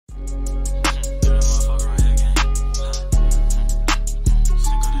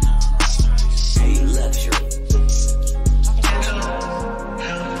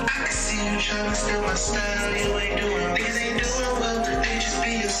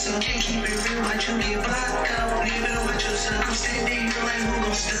so can't keep it real, but you get blocked out. Leave it with yourself, stay there, you like who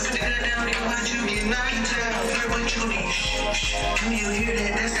gon' step the nigga down, nigga, why'd you get knocked out? Flirt with you, do you hear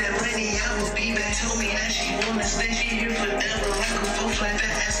that? That's that money, I will be back. Told me that she wanna stay, she here forever. Like a full flat,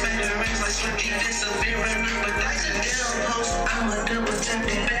 that ass back her rings like Slim G, that's a bit runner, but that's a down post. I'm a double tap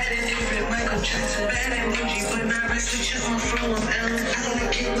it, bad and different, Michael Jackson, bad and bougie, but not rest with you on from Ellen. I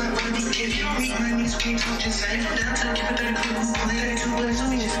don't care about money, if you don't meet my knees, can't talk, just say no down to give it to the people who play that 2 boys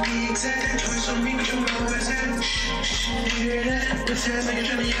on me, just be exact. That choice on me, but you know where's that. You hear that? The sad nigga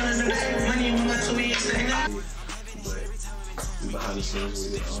tryna yell in the night, money in my mind, so we ain't saying that. Behind the scenes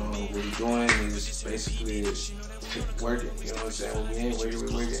with it, what we're doing is basically working, you know what I'm saying? When we ain't working,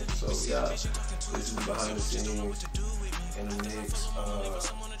 we're working. So yeah, this is behind the scenes and the next,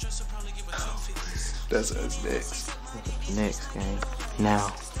 that's us next. Next game.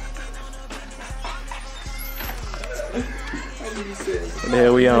 Now. What the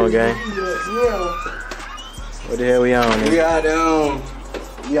hell we on, gang? What the hell we on,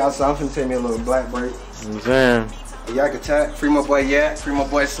 nigga? We out, so I'm finna take me a little black break. You know what I'm saying? Yak attack, free my boy Yak, free my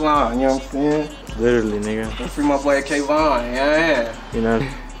boy Slime, you know what I'm saying? Literally, nigga. And free my boy K-Von, yeah. You know?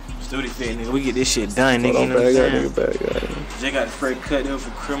 Studio fit, nigga. We get this shit done, nigga. You know what I'm saying? Jay got the freight cut there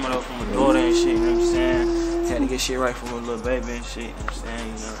for criminal from a daughter and shit, you know what I'm saying? Had to get shit right from a little baby and shit, you know what I'm saying?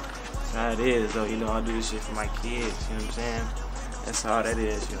 You know, that's how it is, though. You know, I do this shit for my kids, you know what I'm saying? That's how that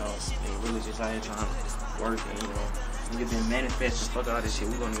is, you know. Nigga really just out here trying to work and, you know. Nigga been manifesting, fuck all this shit,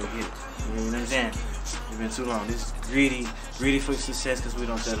 we gonna go get it. You know what I'm saying? It's been too long. This greedy for success because we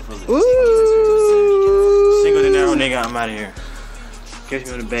don't settle for this. Single dinero, nigga, I'm out of here. Catch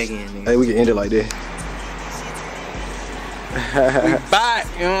me on the back end, nigga. Hey, we can end it like that. We back,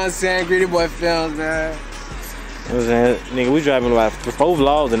 you know what I'm saying? Greedy Boy Films, man. You know what I'm saying? Nigga, we driving like 4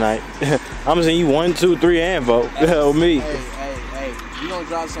 vlogs tonight. I'm saying you 1, 2, 3, and vote. With me. Hey, we gonna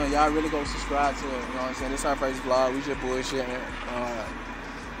drop something. Y'all really go subscribe to it. You know what I'm saying? This is our first vlog. We just bullshitting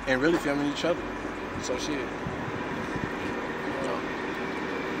and really filming each other. So shit.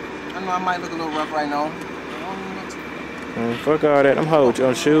 I know I might look a little rough right now. Fuck all that. I'm hoes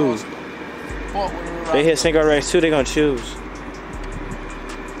on shoes. They hit CINCORACKZ too. They gonna choose.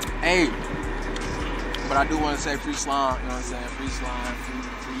 Hey, but I do want to say free slime. You know what I'm saying? Free slime,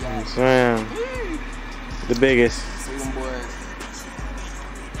 free action. Damn. The biggest. See them boys.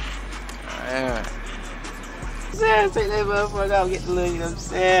 Take that motherfucker out, get the little, you know what I'm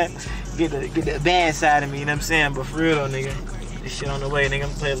saying? Get the bad side of me, you know what I'm saying? But for real though, nigga, this shit on the way, nigga.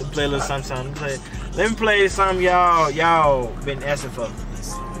 I'm play a little something. Let me play something y'all been asking for.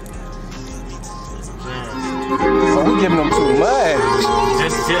 Oh, we giving them too much.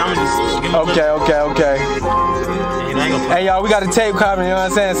 Okay. Hey y'all, we got a tape coming, you know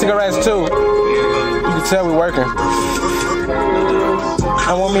what I'm saying? CINCORACKZ 2. You can tell we working.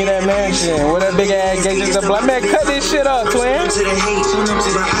 I want me that mansion with that big ass gate just like, man, cut this shit up, twin.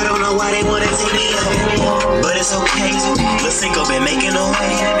 I don't know why they wanna take me up, but it's okay. Lil Cinco been making a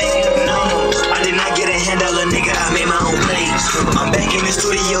way. No, I did not get a handout, a nigga. I made my own place. I'm back in the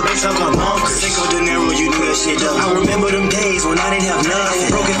studio, bitch. I'm on Cinco dinero, you knew that shit though. I remember them days when I didn't have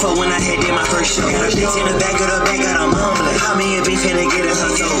nothing. Broken for when I had did my first show. Got a bitch in the back of the bank, got a mumbling. How me and B finna get a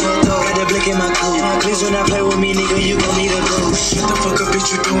hustle? Got the blick in my coat. Please do not play with me, nigga. You gon' need a go. Shut the fuck up, bitch.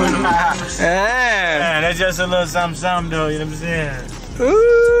 You doing them? Man, that's just a little something though, you know what I'm saying?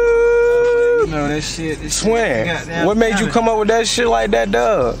 Ooh. You know that shit. Twin, what made you come up with that shit like that,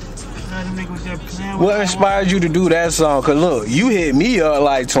 dog? What inspired you to do that song? Cause look, you hit me up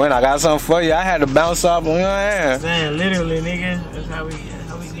like, twin, I got something for you. I had to bounce off on your hand. Man, literally, nigga. That's how we get it.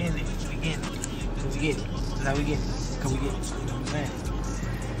 That's how we get it. You know what I'm saying?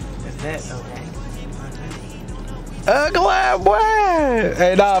 That's that, okay. Ugly boy.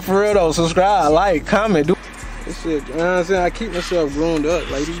 Hey, nah, for real though, subscribe, like, comment, do this shit. You know what I'm saying? I keep myself groomed up,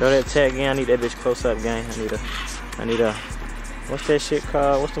 ladies. Show that tag, gang. I need that bitch close up, gang. I need a. What's that shit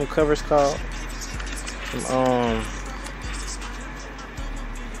called? What's them covers called? Some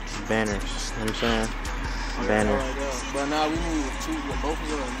banners. You know what I'm saying? Banners. But now we move both of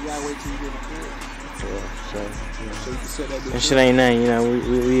them. You gotta wait till you get the crib. Yeah, so you can set that bitch. That shit ain't nothing, you know.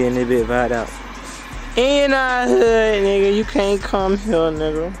 We in this bit vibe out. In our hood, nigga, you can't come here,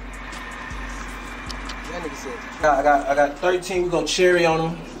 nigga. That nigga said, I got 13, we gonna cherry on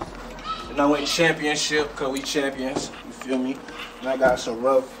them. And I went championship, cause we champions, you feel me? And I got some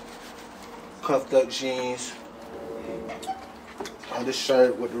rough, cuffed up jeans. On this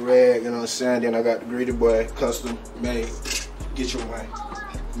shirt with the red, you know what I'm saying? Then I got the Greedy Boy, custom made. Get your one.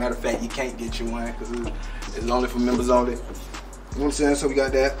 Matter of fact, you can't get your one, cause it's only for members only. You know what I'm saying? So we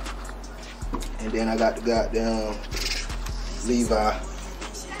got that. And then I got the goddamn Levi.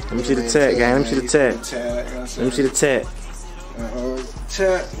 Let me see the tag, gang. Let me see the tag. Let me see the tag.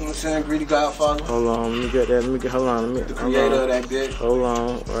 Tag, you know what I'm saying? Greedy Godfather. Hold on, let me get that. Hold on, the creator of that bitch. Hold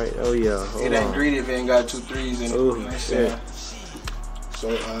on, right? Oh yeah. It ain't Greedy if it ain't got 2 3s in it. Oh, you know shit. So,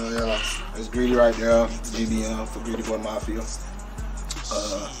 yeah, it's Greedy right there. G.B.M for Greedy Boy Mafia.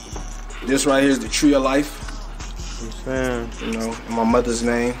 This right here is the Tree of Life. You know, in my mother's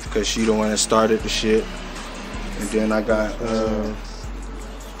name, because she the one that started the shit. And then I got,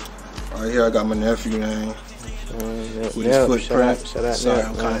 right here I got my nephew name. With his footprint. Shout out, sorry,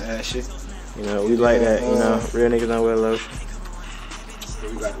 I'm kind of ashy. You know, we like that, you know. Real niggas don't wear lotion.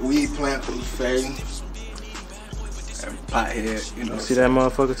 We got weed plant who's fading. And pothead, you know. See that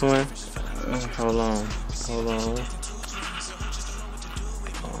motherfucker, twin? Hold on.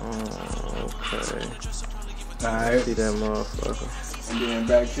 Okay. Alright. See that motherfucker. And then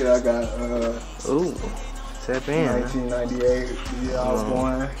back here I got ooh. Tap in. 1998. Yeah, I was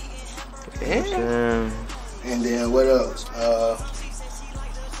born. Yeah. And then what else?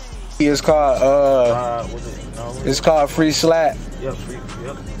 It's called it's called Free Slap. Yep,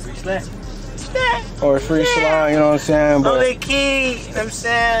 free slap. Or Free Slime, you know what I'm saying? But they key, you know what I'm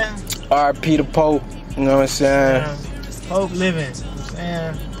saying? R.P. the Pope, you know what I'm saying? Pope living, you know what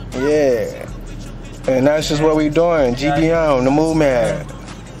I'm saying? Yeah. And that's just what we doing. G.B.M, the movement.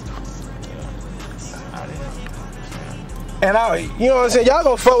 And you know what I'm saying? Y'all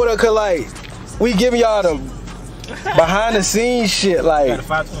gonna fuck with us cause like we giving y'all the behind the scenes shit, like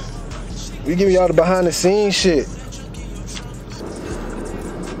we giving y'all the behind the scenes shit.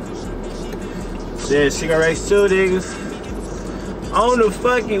 Yeah, CINCORACKZ 2, niggas. On the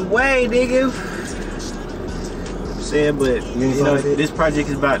fucking way, niggas. I'm saying, but you know, this project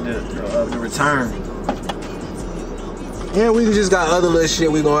is about the return. Yeah, we just got other little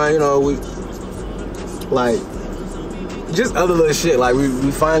shit we going, you know, we like just other little shit. Like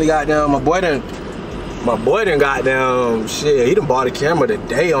we finally got down. My boy done got down. Shit, he done bought a camera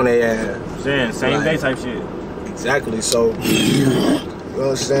today on their ass. Yeah, same like, day type shit. Exactly. So you know what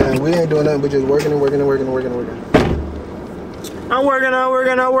I'm saying? We ain't doing nothing but just working. I'm working.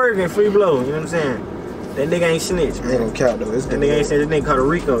 Free blow. You know what I'm saying? That nigga ain't snitch. Ain't no cap though. That nigga ain't snitch. That nigga called a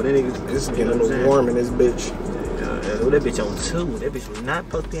Rico. That nigga. It's getting a little warm in this bitch. That bitch on 2. That bitch was not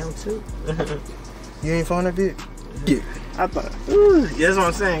supposed to be on 2. You ain't found that bitch? Yeah. I thought. That's what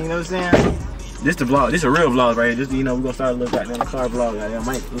I'm saying. You know what I'm saying? This the vlog. This a real vlog, right? This, you know, we gonna start a little goddamn car vlog.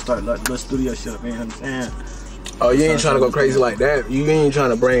 We'll start a little studio shit up, man. You know what I'm saying? Oh, you ain't trying to go crazy like that. You ain't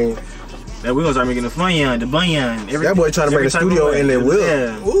trying to bring. That we gonna start making the fun-yon, the bun-yon. That boy trying to bring the studio in there. Will.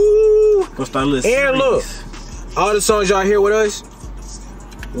 Yeah. Ooh. Gonna start a little. And look, all the songs y'all hear with us,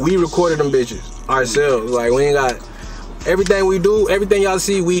 we recorded them bitches ourselves. Like we ain't got everything we do. Everything y'all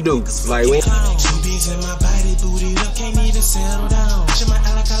see, we do. Like we. Can't even settle down. Shit, my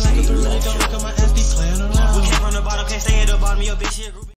eye like I like it, really don't look at my ass be playing around. We came from the bottom, can't stay at the bottom of your bitch shit.